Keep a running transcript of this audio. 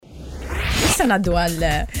Issa naddu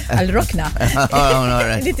għal-rokna.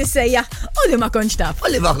 Li tissejja, u li ma konċ taf.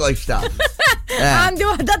 U li ma konċ taf. Għandi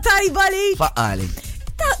waħda tajba li. Faqqali.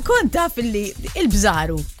 Kont taf li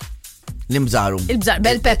il-bżaru. L-imżaru.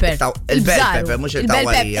 Bell pepper. Il-bell pepper, mux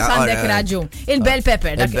il-tawarija. Għandek raġun. Il-bell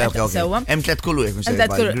pepper, dak il-bell sewa. Hemm tlet kuluri,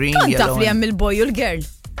 green, kont taf li hemm il-boy u l-girl.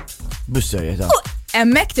 Bis-serjetà.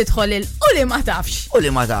 Hemmhekk tidħol u li ma tafx. U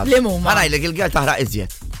li ma tafx. Li huma. Ħanajlek il-girl taħraq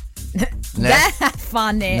iżjed. That's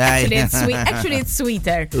funny. Actually, it's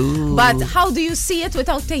sweeter. Ooh. But how do you see it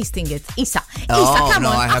without tasting it? Isa, come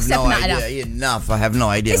on, I have no naqra. idea. Enough, I have no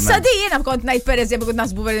idea. Issa di jena kont najt per eżempju kont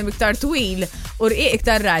nasbu verim iktar twil u rqiq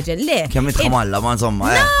iktar raġel. Le. Kemm itħamalla ma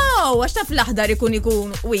insomma. No, għax taf l-aħdar ikun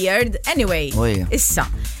weird. Anyway, issa.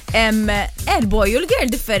 Il-boy u l-girl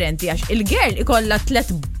differenti għax il-girl ikolla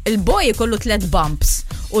il-boy ikollu 3 bumps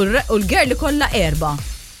u l-girl ikolla 4.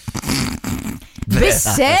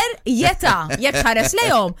 Bisser jeta, jekk ħares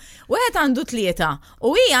lejhom, u għet għandu 3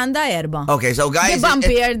 u hi għandha 4. Okay, so guys, the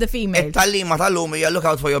bumpier the female. Tal-lima tal-lum hija look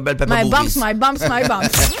out for your bell pepper my bumps.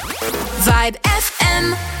 Vibe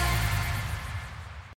FM.